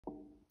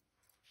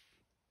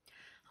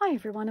Hi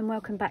everyone and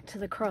welcome back to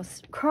the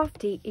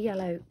Crafty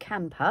Yellow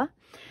Camper.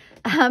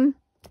 I'm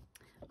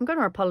going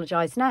to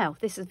apologise now.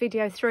 This is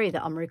video 3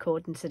 that I'm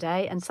recording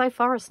today and so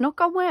far it's not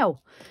gone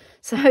well.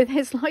 So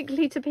there's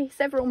likely to be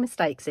several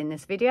mistakes in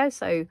this video,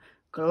 so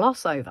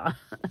gloss over.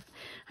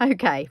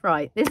 Okay,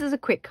 right, this is a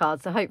quick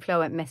card, so hopefully I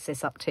won't mess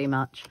this up too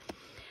much.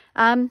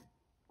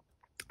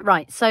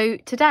 Right, so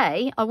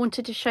today I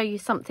wanted to show you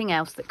something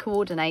else that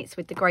coordinates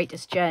with the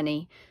Greatest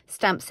Journey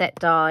stamp set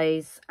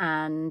dies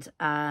and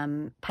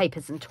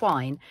papers and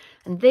twine.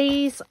 And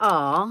these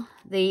are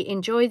the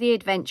Enjoy the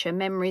Adventure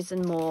Memories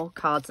and More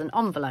cards and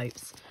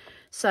envelopes.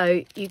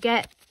 So you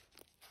get,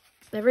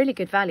 they're really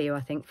good value, I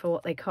think, for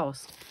what they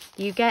cost.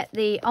 You get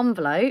the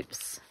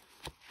envelopes,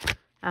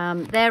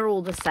 they're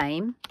all the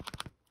same.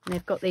 And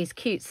they've got these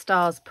cute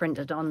stars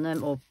printed on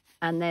them,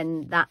 and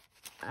then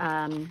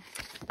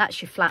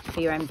that's your flap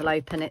for your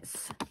envelope, and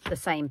it's the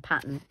same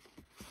pattern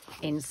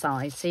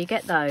inside. So you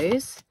get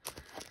those,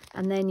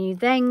 and then you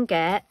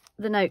get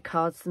the note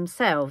cards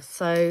themselves.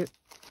 So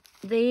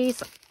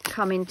these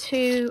come in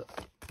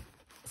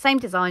same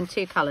design,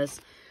 2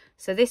 colours.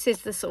 So this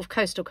is the sort of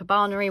Coastal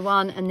Cabana-y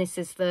one, and this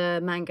is the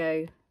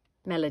Mango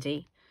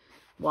Melody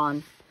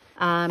one.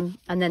 And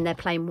then they're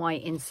plain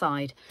white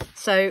inside.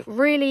 So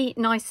really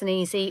nice and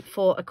easy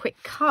for a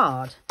quick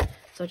card.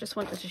 So I just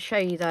wanted to show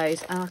you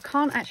those. And I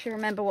can't actually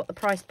remember what the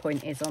price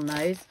point is on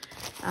those.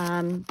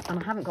 And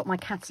I haven't got my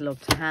catalogue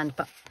to hand,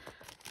 but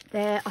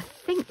I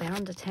think they're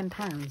under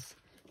 £10.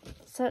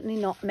 Certainly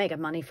not mega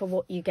money for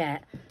what you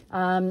get.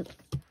 You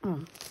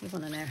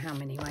want to know how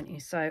many, won't you?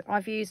 So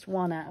I've used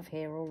one out of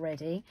here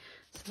already.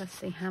 So let's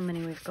see how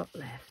many we've got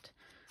left.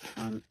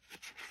 1,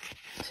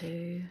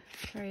 2,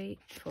 3,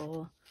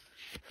 4,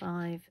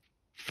 5,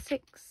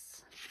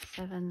 6,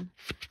 7,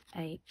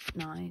 8,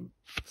 9,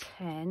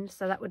 10.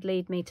 So that would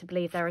lead me to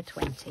believe there are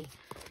 20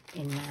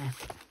 in there.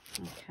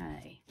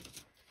 Okay.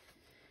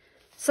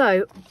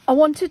 So I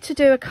wanted to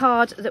do a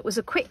card that was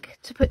a quick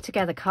to put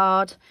together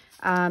card,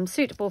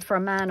 suitable for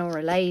a man or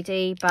a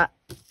lady. But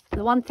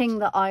the one thing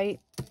that I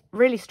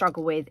really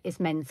struggle with is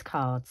men's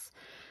cards.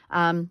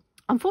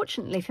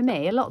 Unfortunately for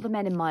me, a lot of the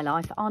men in my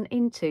life aren't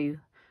into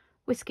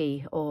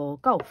whiskey or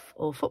golf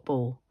or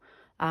football.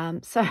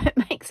 So it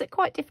makes it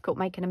quite difficult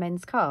making a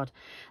men's card.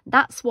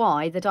 That's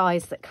why the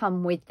dies that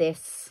come with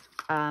this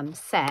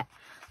set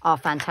are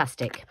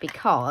fantastic,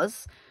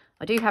 because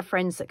I do have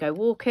friends that go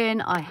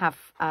walking. I have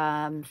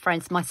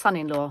friends, my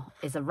son-in-law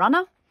is a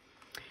runner,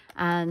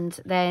 and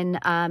then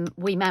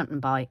we mountain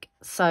bike.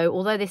 So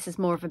although this is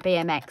more of a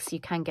BMX, you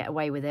can get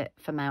away with it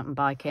for mountain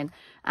biking.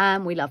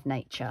 And we love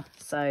nature.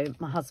 So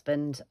my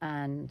husband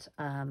and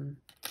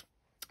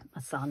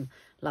my son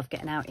love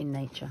getting out in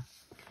nature.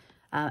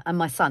 And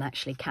my son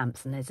actually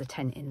camps, and there's a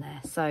tent in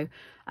there. So,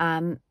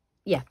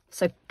 yeah,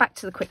 so back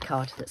to the quick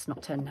card that's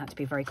not turning out to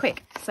be very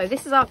quick. So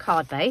this is our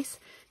card base.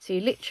 So you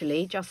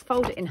literally just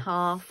fold it in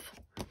half,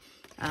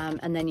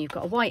 and then you've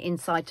got a white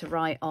inside to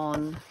write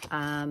on,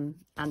 and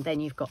then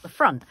you've got the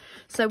front.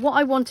 So what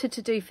I wanted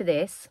to do for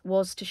this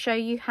was to show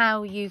you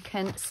how you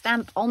can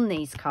stamp on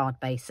these card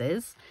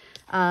bases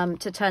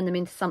to turn them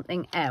into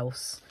something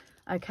else.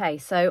 Okay,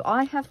 so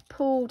I have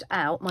pulled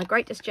out my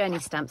Greatest Journey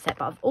stamp set,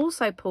 but I've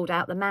also pulled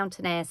out the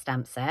Mountain Air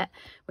stamp set,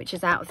 which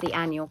is out of the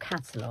annual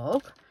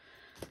catalogue.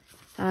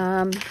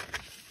 And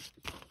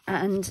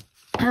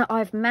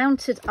I've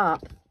mounted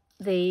up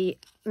the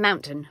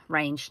mountain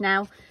range.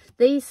 Now,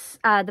 these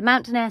the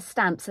Mountain Air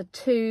stamps are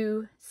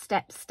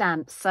 2-step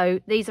stamps,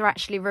 so these are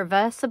actually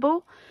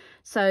reversible.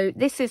 So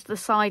this is the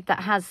side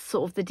that has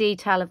sort of the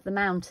detail of the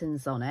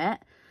mountains on it,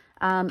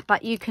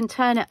 but you can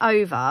turn it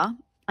over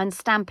and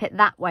stamp it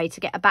that way to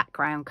get a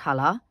background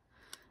colour,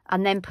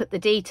 and then put the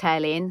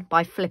detail in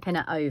by flipping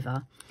it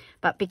over.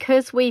 But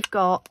because we've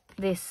got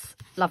this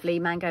lovely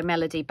Mango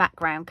Melody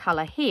background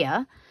colour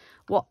here,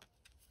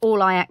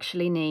 all I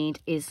actually need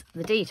is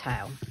the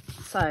detail.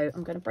 So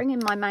I'm going to bring in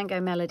my Mango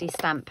Melody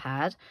stamp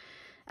pad,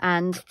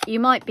 and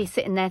you might be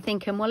sitting there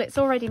thinking, well, it's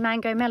already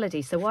Mango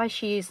Melody, so why is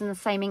she using the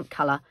same ink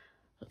colour?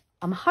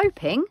 I'm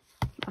hoping,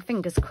 my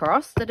fingers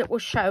crossed, that it will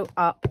show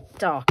up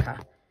darker.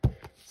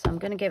 So I'm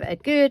going to give it a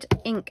good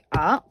ink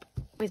up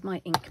with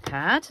my ink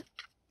pad,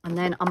 and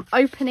then I'm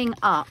opening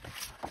up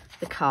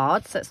the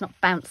card so it's not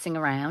bouncing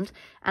around.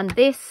 And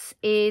this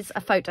is a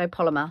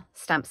photopolymer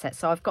stamp set,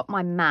 so I've got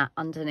my mat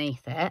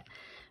underneath it,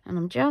 and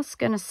I'm just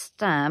going to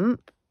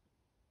stamp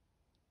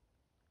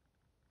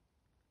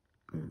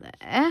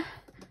there.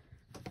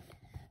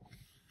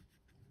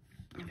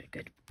 Give it a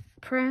good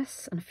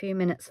press and a few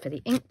minutes for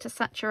the ink to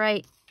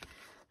saturate,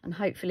 and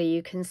hopefully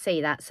you can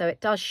see that. So it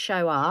does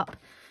show up.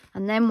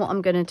 And then what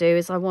I'm going to do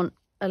is I want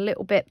a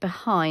little bit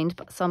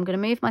behind, so I'm going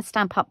to move my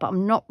stamp up, but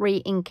I'm not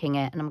re-inking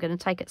it, and I'm going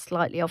to take it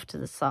slightly off to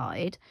the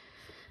side.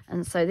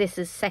 And so this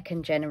is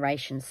 2nd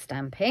generation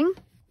stamping.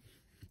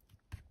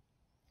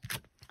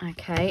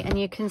 Okay, and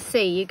you can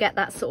see you get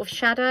that sort of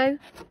shadow.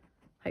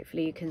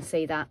 Hopefully you can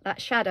see that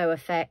shadow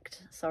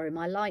effect. Sorry,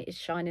 my light is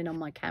shining on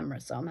my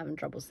camera, so I'm having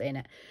trouble seeing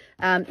it.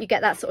 You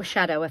get that sort of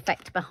shadow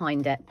effect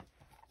behind it.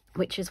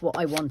 which is what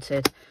I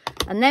wanted.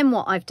 And then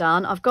what I've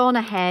done, I've gone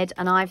ahead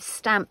and I've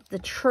stamped the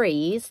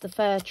trees, the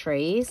fir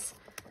trees,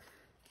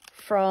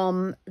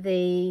 from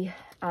the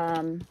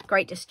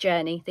Greatest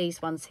Journey,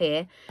 these ones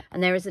here.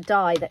 And there is a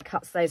die that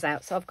cuts those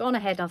out. So I've gone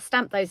ahead and I've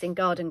stamped those in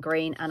garden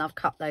green and I've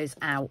cut those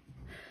out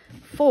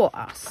for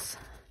us.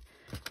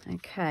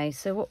 Okay,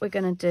 so what we're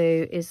going to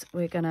do is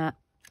we're going to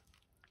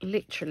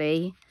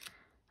literally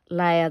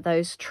layer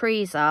those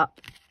trees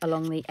up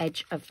along the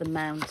edge of the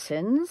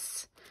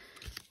mountains.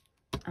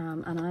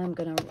 And I am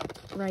going to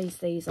raise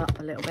these up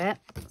a little bit.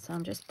 So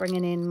I'm just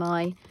bringing in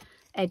my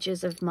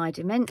edges of my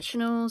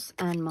dimensionals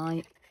and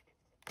my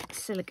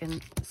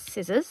silicone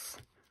scissors.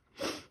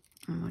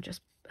 And we'll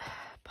just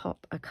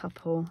pop a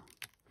couple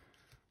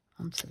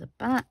onto the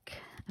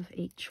back of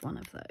each one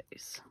of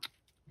those.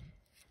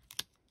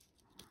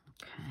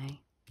 Okay.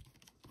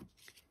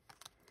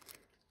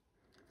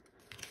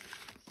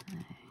 So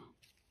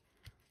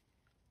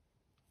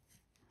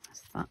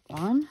that's that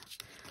one.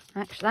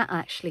 Actually, that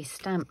actually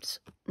stamped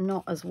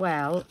not as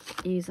well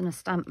using a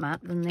stamp mat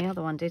than the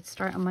other one did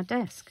straight on my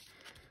desk.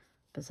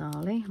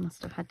 Bizarrely, I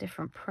must have had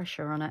different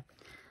pressure on it.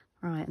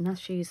 Right, and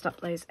that's used up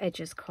those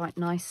edges quite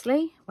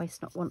nicely.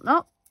 Waste not, want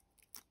not.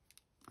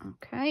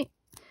 Okay,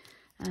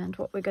 and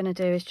what we're going to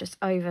do is just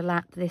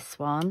overlap this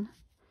one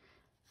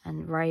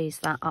and raise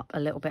that up a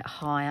little bit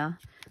higher.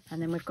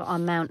 And then we've got our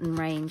mountain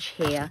range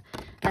here.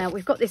 Now,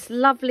 we've got this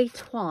lovely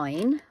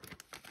twine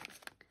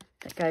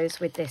that goes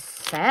with this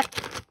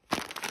set.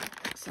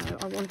 So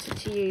I wanted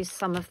to use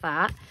some of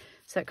that.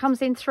 So it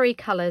comes in 3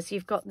 colours.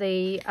 You've got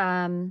the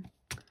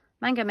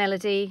Mango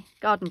Melody,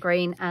 Garden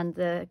Green and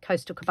the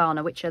Coastal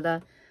Cabana, which are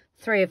the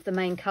 3 of the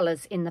main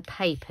colours in the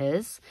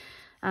papers.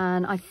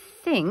 And I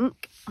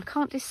think, I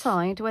can't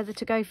decide whether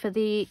to go for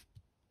the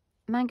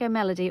Mango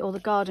Melody or the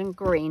Garden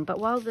Green. But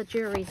while the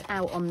jury's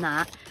out on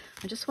that,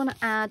 I just want to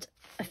add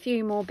a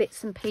few more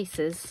bits and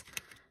pieces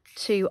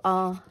to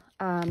our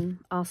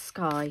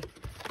sky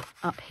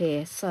up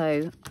here.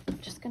 So I'm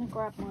just going to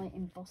grab my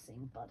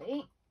embossing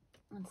buddy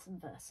and some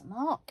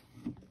Versamark.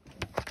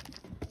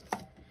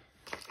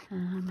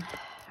 Right,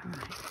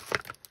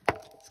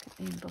 let's get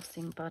the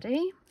embossing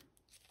buddy.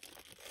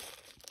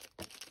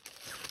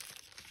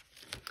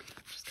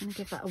 Just going to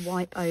give that a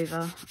wipe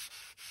over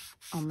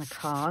on the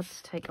card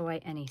to take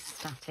away any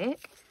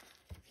static.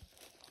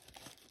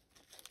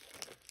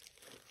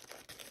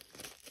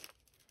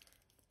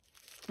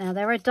 Now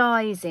there are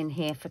dies in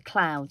here for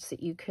clouds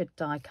that you could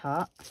die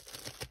cut.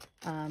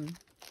 Where's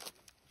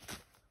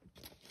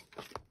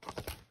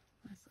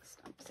the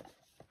stamp set?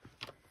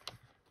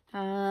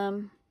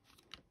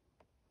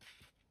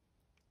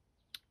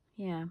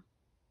 Yeah.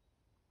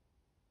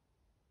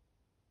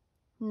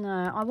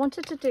 No, I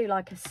wanted to do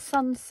like a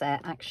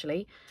sunset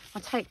actually.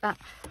 I'll take that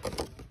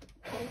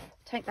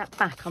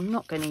back. I'm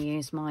not going to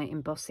use my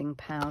embossing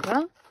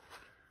powder.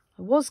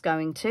 I was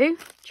going to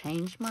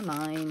change my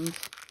mind.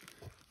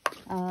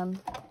 I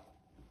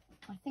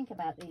think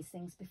about these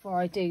things before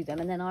I do them,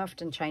 and then I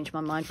often change my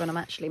mind when I'm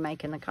actually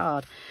making the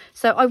card.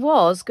 So I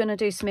was going to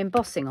do some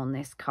embossing on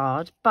this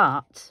card,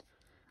 but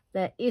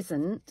there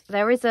isn't.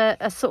 There is a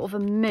sort of a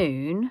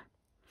moon,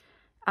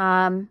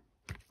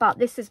 but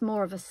this is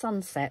more of a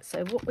sunset.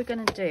 So what we're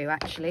going to do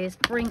actually is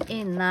bring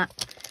in a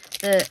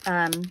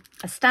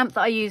stamp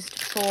that I used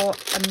for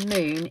a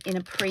moon in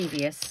a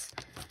previous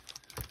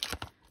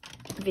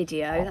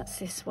video. That's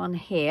this one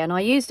here, and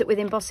I used it with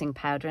embossing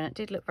powder and it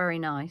did look very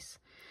nice.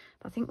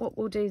 But I think what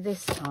we'll do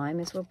this time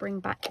is we'll bring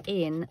back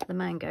in the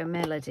Mango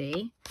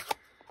Melody,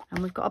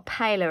 and we've got a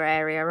paler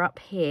area up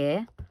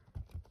here,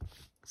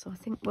 so I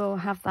think we'll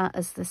have that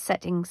as the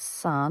setting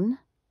sun.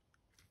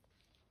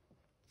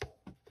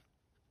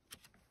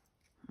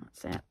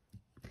 That's it.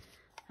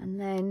 And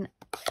then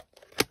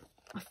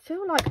I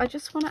feel like I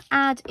just want to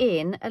add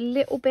in a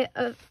little bit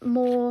of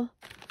more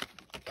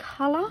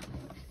colour,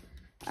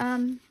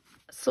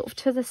 sort of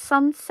to the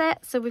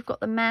sunset. So we've got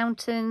the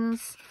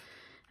mountains,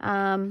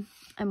 and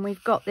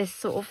we've got this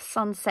sort of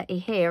sunsetty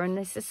here, and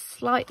this is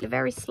slightly,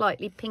 very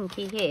slightly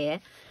pinky here.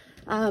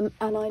 And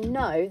I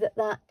know that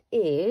that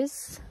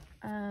is,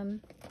 let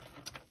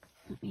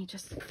me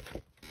just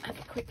have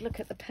a quick look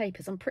at the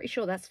papers. I'm pretty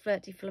sure that's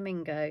Flirty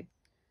Flamingo.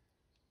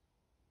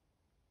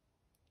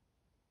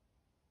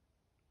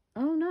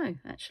 Oh no,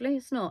 actually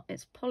it's not.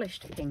 It's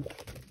polished pink.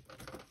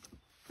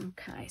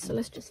 Okay, so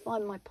let's just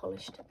find my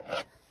polished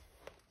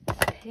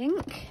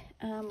pink,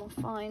 and we'll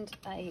find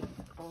a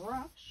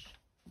brush.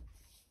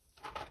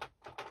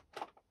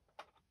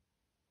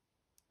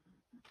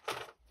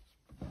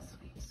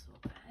 Sweet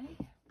sorbet.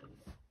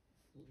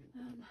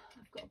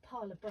 I've got a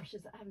pile of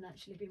brushes that haven't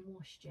actually been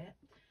washed yet.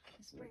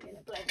 Let's bring in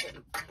a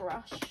blending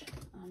brush.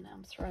 Oh, now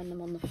I'm throwing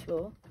them on the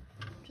floor.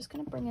 I'm just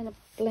going to bring in a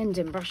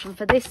blending brush, and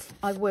for this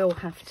I will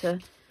have to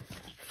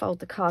fold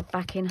the card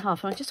back in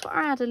half, and I just want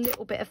to add a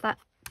little bit of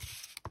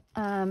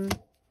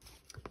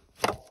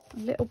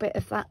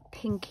that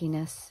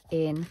pinkiness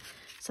in.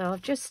 So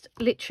I've just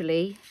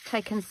literally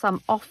taken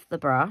some off the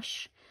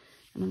brush,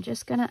 and I'm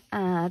just going to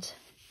add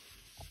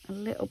a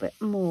little bit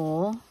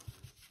more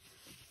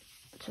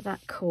to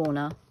that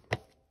corner.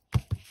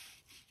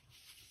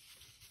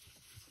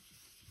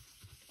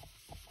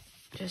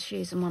 just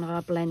using one of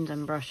our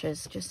blending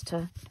brushes just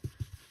to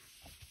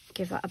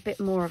give that a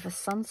bit more of a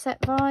sunset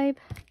vibe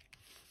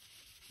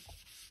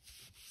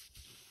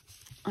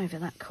over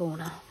that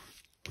corner.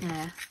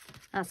 Yeah,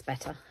 that's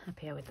better.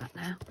 Happier with that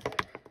now.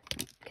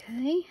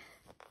 Okay.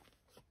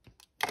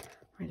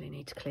 Really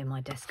need to clear my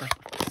desk up.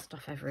 I've got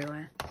stuff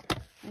everywhere.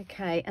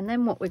 Okay, and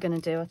then what we're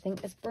going to do, I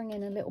think, is bring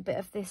in a little bit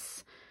of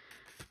this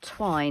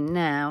twine.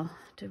 Now,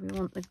 do we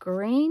want the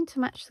green to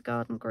match the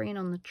garden green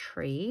on the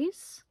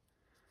trees?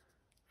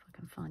 If I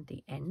can find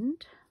the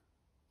end.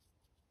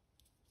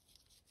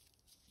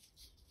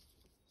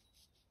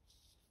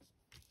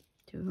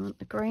 Do we want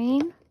the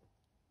green?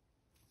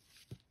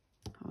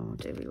 Or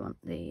do we want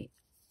the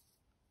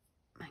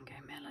Mango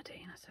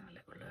Melody? Let's have a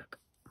little look.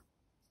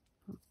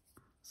 Oh,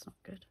 that's not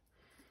good.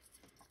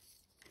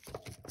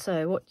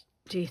 So what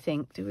do you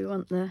think? Do we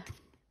want the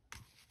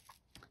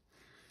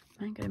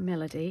Mango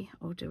Melody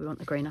or do we want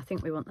the green? I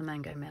think we want the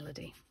Mango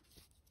Melody.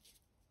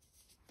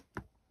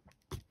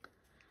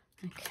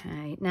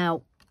 Okay,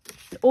 now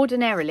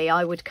ordinarily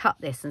I would cut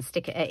this and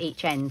stick it at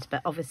each end,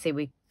 but obviously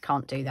we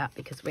can't do that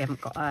because we haven't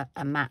got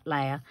a matte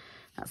layer.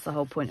 That's the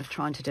whole point of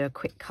trying to do a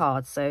quick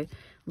card. So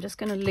I'm just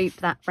going to loop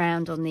that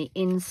round on the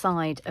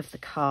inside of the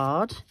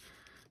card.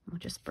 I'll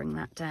just bring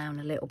that down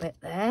a little bit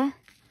there.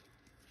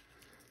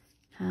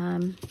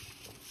 And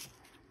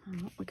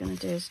what we're going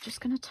to do is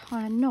just going to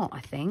tie a knot,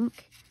 I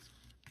think.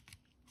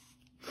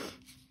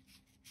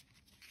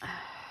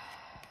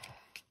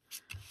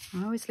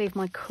 I always leave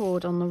my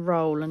cord on the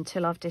roll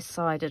until I've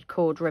decided,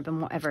 cord, ribbon,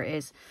 whatever it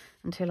is,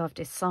 until I've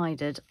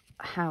decided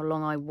how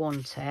long I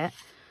want it.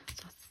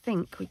 So I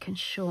think we can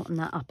shorten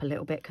that up a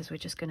little bit because we're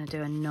just going to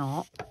do a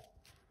knot.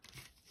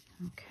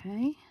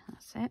 Okay,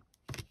 that's it.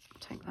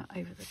 Take that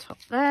over the top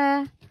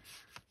there.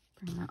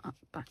 Bring that up,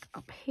 back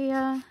up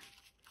here,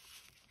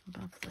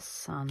 above the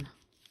sun.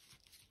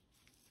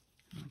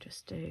 I'll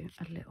just do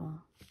a little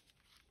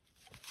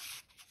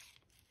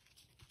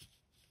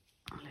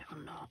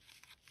knot.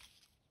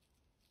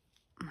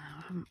 Now,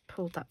 I haven't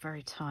pulled that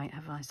very tight,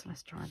 have I? So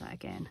let's try that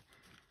again.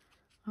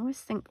 I always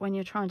think when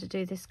you're trying to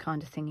do this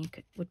kind of thing, you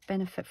would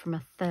benefit from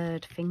a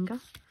third finger.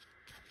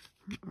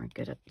 I'm not very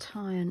good at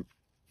tying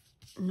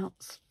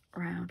knots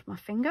around my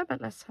finger, but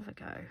let's have a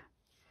go.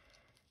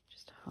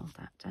 Just hold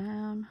that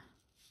down.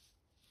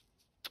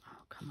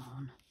 Oh, come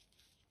on.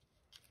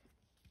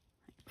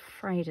 It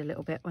frayed a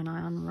little bit when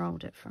I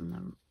unrolled it from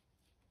the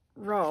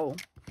roll.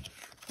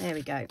 There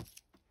we go.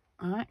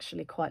 I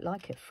actually quite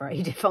like it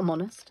frayed, if I'm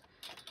honest.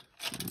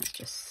 Let's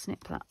just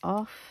snip that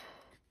off.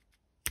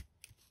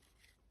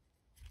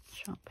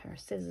 Sharp pair of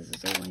scissors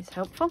is always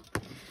helpful.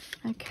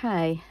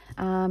 Okay,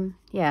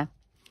 yeah.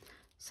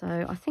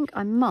 So I think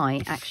I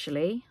might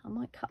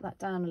cut that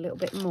down a little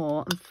bit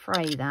more and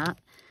fray that.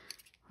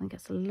 I think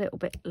it's a little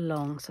bit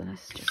long, so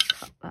let's just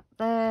cut that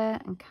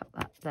there and cut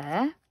that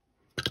there.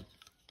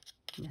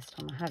 And this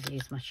time I have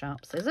used my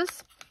sharp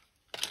scissors.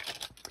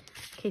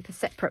 Keep a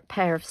separate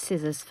pair of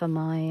scissors for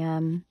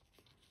my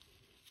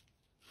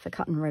for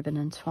cutting ribbon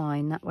and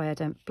twine. That way I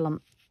don't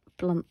blunt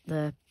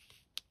them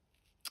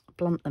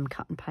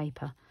cutting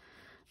paper.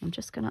 I'm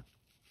just going to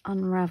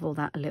unravel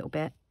that a little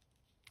bit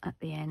at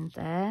the end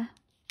there,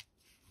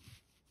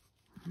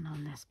 and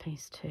on this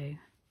piece too,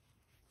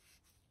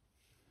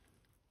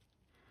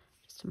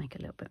 just to make a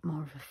little bit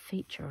more of a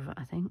feature of it.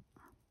 I think.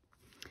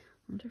 I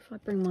wonder if I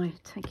bring my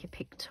take your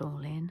pick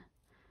tool in.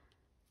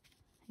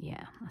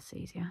 Yeah, that's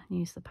easier.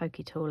 Use the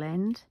pokey tool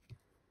end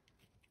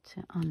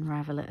to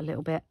unravel it a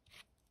little bit.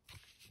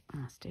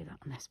 Let's do that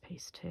on this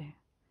piece too.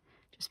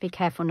 Just be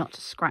careful not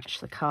to scratch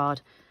the card.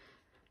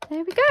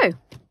 There we go.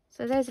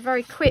 So there's a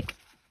very quick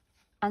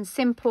and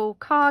simple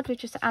card. We've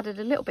just added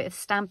a little bit of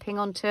stamping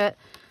onto it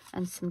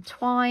and some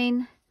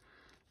twine.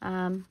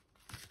 And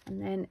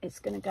then it's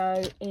going to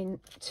go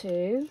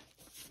into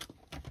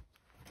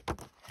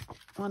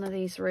one of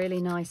these really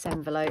nice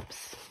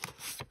envelopes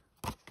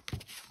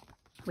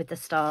with the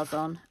stars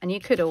on. And you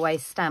could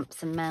always stamp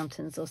some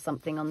mountains or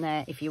something on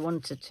there if you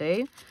wanted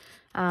to.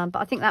 But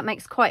I think that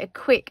makes quite a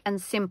quick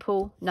and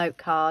simple note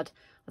card.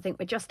 I think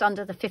we're just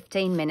under the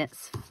 15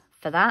 minutes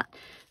for that.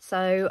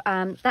 So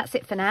that's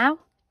it for now.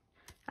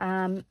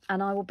 And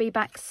I will be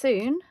back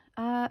soon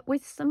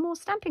with some more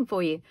stamping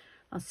for you.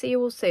 I'll see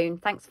you all soon.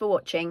 Thanks for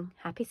watching.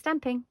 Happy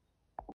stamping.